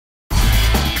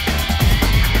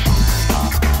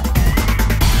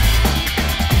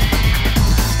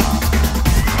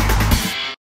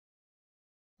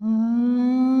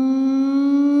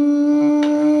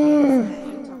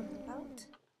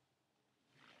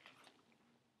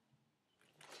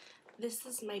This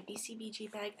is my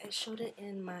BCBG bag. I showed it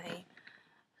in my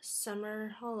summer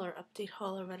haul or update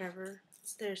haul or whatever.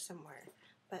 It's there somewhere.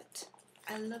 But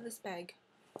I love this bag.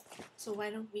 So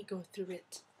why don't we go through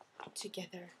it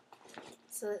together?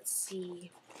 So let's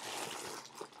see.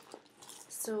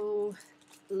 So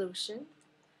lotion.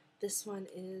 This one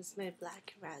is my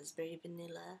black raspberry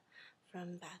vanilla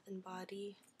from Bath and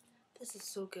Body. This is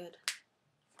so good.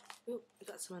 Ooh, I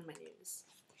got some on my nose.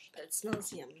 But it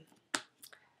smells yummy.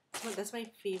 That's my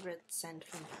favorite scent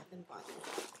from Bath and Body.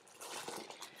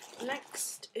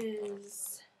 Next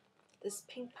is this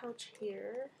pink pouch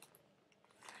here.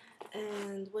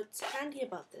 And what's handy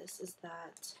about this is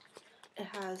that it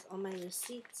has all my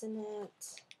receipts in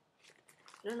it.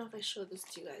 I don't know if I showed this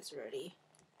to you guys already.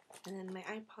 And then my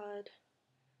iPod,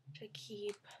 which I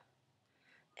keep.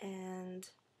 And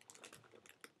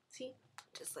see,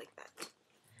 just like that.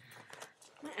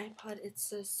 My iPod,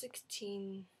 it's a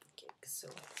 16 gig, so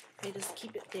I just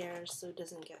keep it there so it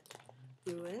doesn't get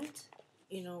ruined,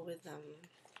 you know, with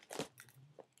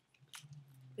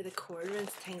a cord when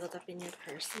it's tangled up in your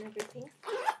purse and everything.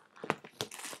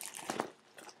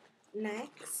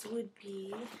 Next would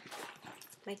be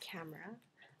my camera.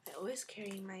 I always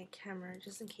carry my camera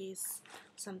just in case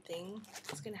something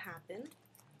is gonna happen.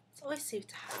 It's always safe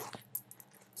to have.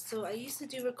 So I used to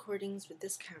do recordings with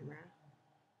this camera.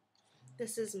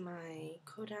 This is my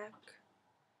Kodak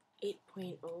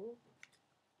 8.0,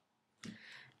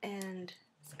 and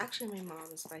it's actually my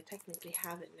mom's, but I technically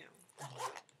have it now.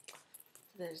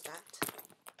 So there's that.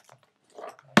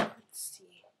 Let's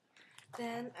see.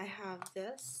 Then I have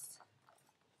this.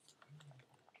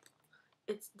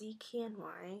 It's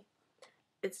DKNY.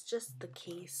 It's just the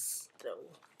case,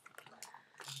 though.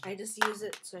 I just use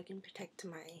it so I can protect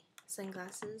my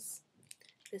sunglasses.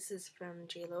 This is from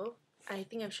JLo. I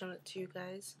think I've shown it to you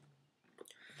guys.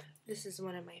 This is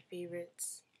one of my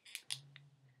favorites.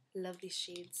 Love these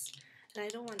shades. And I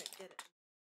don't want to get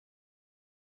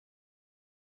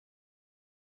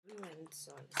it ruined,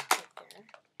 so I'll just put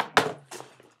it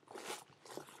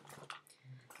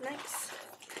there. Next,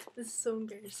 this is so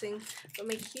embarrassing, but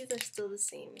my keys are still the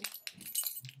same.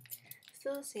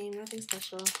 Still the same, nothing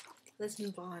special. Let's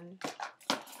move on.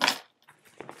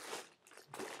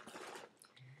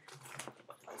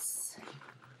 What else?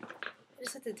 I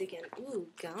just have to dig in. Ooh,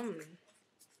 gum.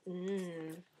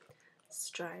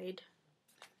 Stride.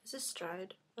 Is this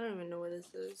Stride? I don't even know what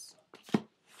this is.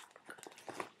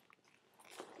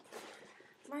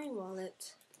 My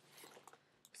wallet.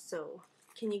 So,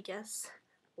 can you guess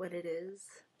what it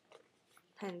is?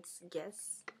 Hence,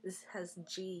 guess. This has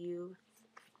GU.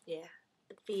 Yeah,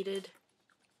 it faded.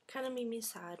 Kind of made me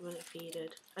sad when it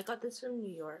faded. I got this from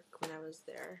New York when I was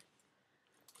there.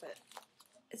 But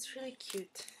it's really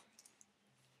cute.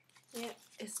 Yeah,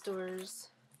 it stores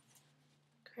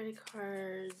credit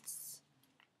cards,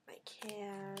 my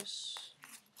cash.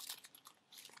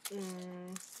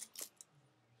 Let's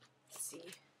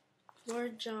see. More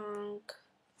junk.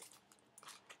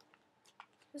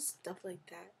 Just stuff like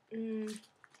that.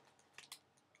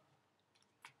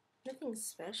 Nothing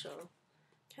special.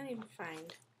 Can't even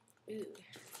find. Ooh.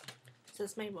 So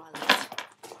that's my wallet.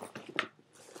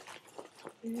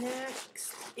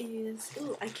 Next is,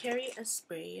 I carry a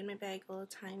spray in my bag all the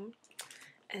time,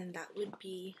 and that would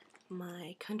be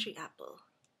my Country Apple.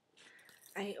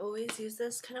 I always use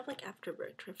this kind of like after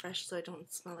work to refresh so I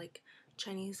don't smell like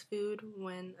Chinese food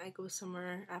when I go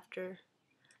somewhere after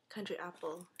Country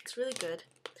Apple. It's really good.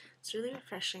 It's really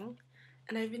refreshing,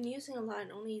 and I've been using a lot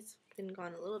and only it's been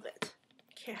gone a little bit.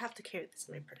 I have to carry this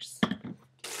in my purse.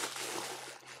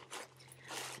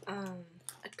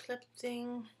 A clip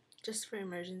thing just for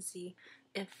emergency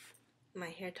if my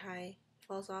hair tie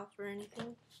falls off or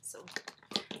anything. So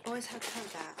always have to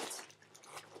have that.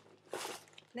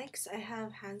 Next, I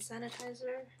have hand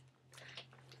sanitizer.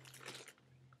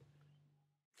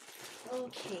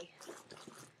 Okay,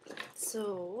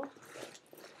 so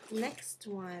next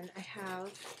one I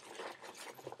have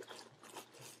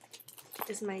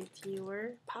is my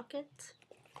Dior pocket.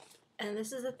 And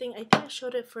this is the thing, I think I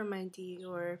showed it for my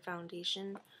Dior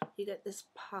foundation. You get this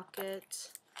pocket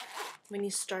when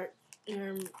you start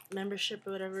your membership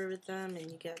or whatever with them, and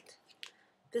you get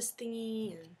this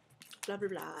thingy and blah blah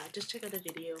blah. Just check out the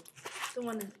video. Don't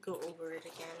want to go over it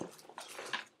again.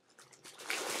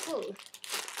 Oh,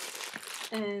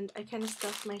 and I kind of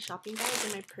stuffed my shopping bag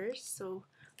in my purse so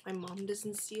my mom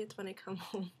doesn't see it when I come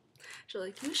home. She's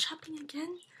like, "You shopping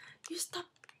again? You stop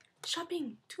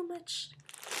shopping too much."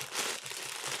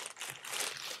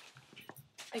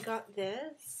 I got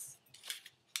this.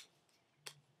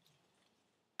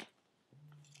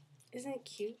 Isn't it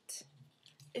cute?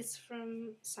 It's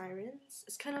from Sirens.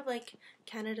 It's kind of like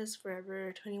Canada's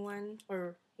Forever 21,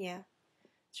 or yeah,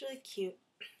 it's really cute.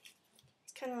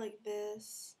 It's kind of like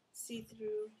this,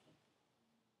 see-through.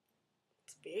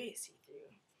 It's very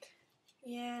see-through.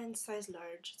 Yeah, and size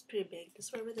large. It's pretty big.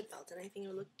 This wear with a belt, and I think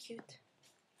it'll look cute.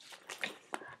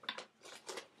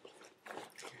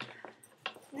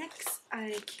 Next,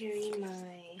 I carry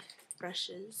my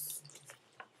brushes.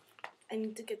 I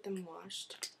need to get them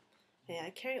washed. Yeah,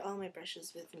 I carry all my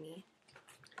brushes with me.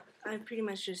 I pretty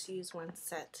much just use one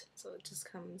set, so it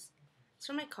just comes. It's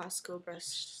from my Costco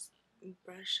brush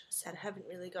set. I haven't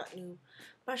really got new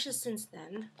brushes since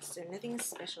then, so nothing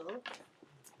special.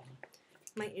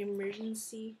 My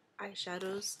emergency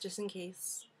eyeshadows, just in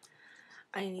case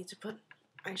I need to put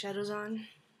eyeshadows on.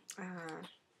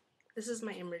 This is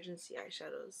my emergency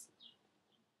eyeshadows.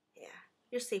 Yeah,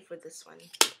 you're safe with this one.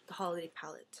 The holiday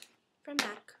palette from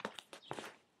MAC.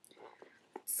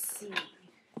 Let's see.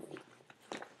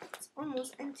 It's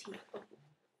almost empty.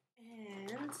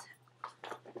 And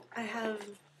I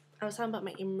was talking about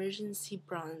my emergency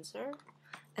bronzer.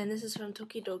 And this is from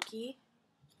Tokidoki.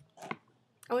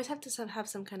 I always have to have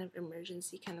some kind of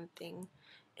emergency kind of thing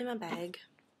in my bag.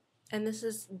 And this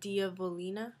is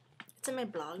Diavolina. It's in my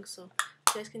blog, so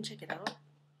you guys can check it out.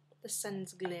 The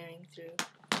sun's glaring through.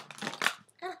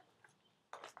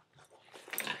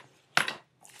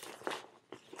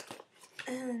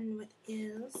 And what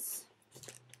else?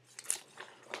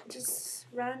 Just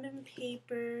random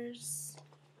papers.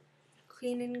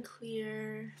 Clean and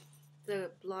Clear.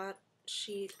 The blot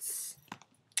sheets.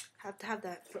 Have to have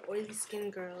that for oily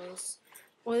skin girls.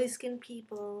 Oily skin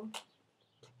people.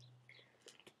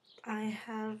 I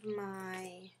have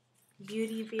my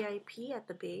Beauty VIP at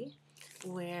the Bay,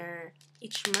 where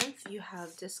each month you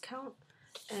have discount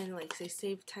and like say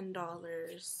save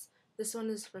 $10. This one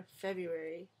is for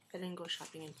February. I didn't go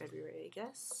shopping in February, I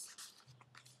guess.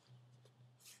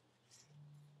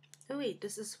 Oh wait,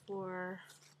 this is for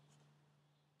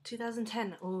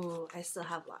 2010. Oh, I still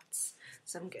have lots,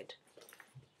 so I'm good.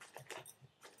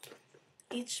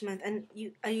 Each month, and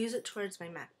I use it towards my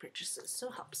MAC purchases, so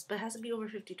it helps. But it has to be over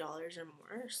 $50 or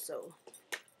more, so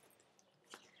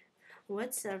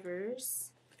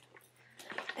whatevers.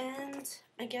 And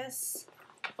I guess,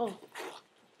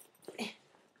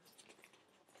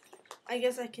 I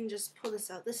guess I can just pull this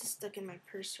out. This is stuck in my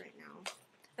purse right now.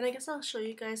 And I guess I'll show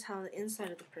you guys how the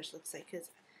inside of the purse looks like, because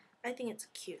I think it's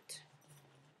cute.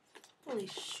 Holy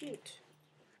shoot.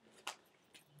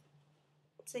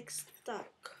 It's like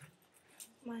stuck.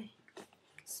 My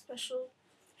special,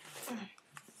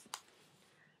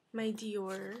 my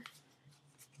Dior.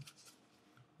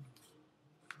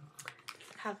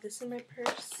 Have this in my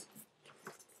purse.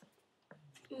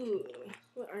 Ooh,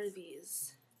 what are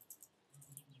these?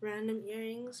 Random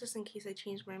earrings, just in case I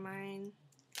change my mind.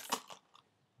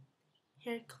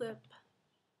 Hair clip.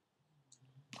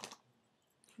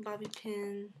 Bobby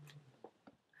pin.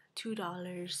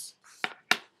 $2.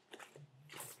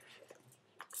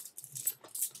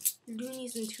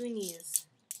 Loonies and toonies.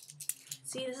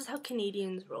 See, this is how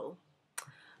Canadians roll.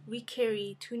 We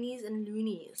carry toonies and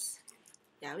loonies.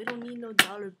 Yeah, we don't need no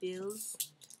dollar bills.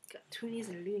 Got toonies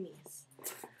and loonies.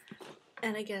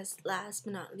 And I guess last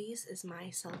but not least is my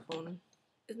cell phone.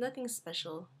 It's nothing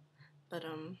special, but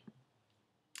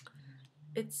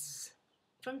it's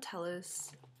from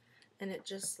TELUS, and it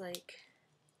just like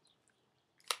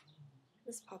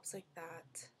this pops like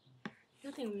that.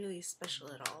 Nothing really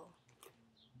special at all.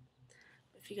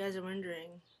 If you guys are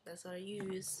wondering, that's what I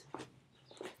use.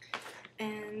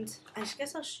 And I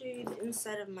guess I'll show you the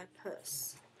inside of my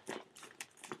purse.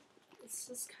 It's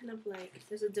just kind of like,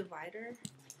 there's a divider,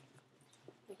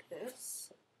 like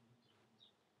this.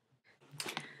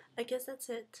 I guess that's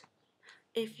it.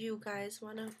 If you guys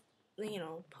want to,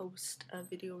 post a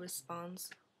video response,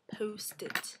 post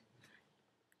it.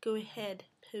 Go ahead,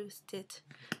 post it.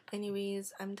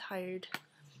 Anyways, I'm tired.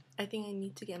 I think I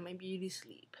need to get my beauty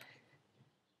sleep.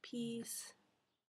 Peace.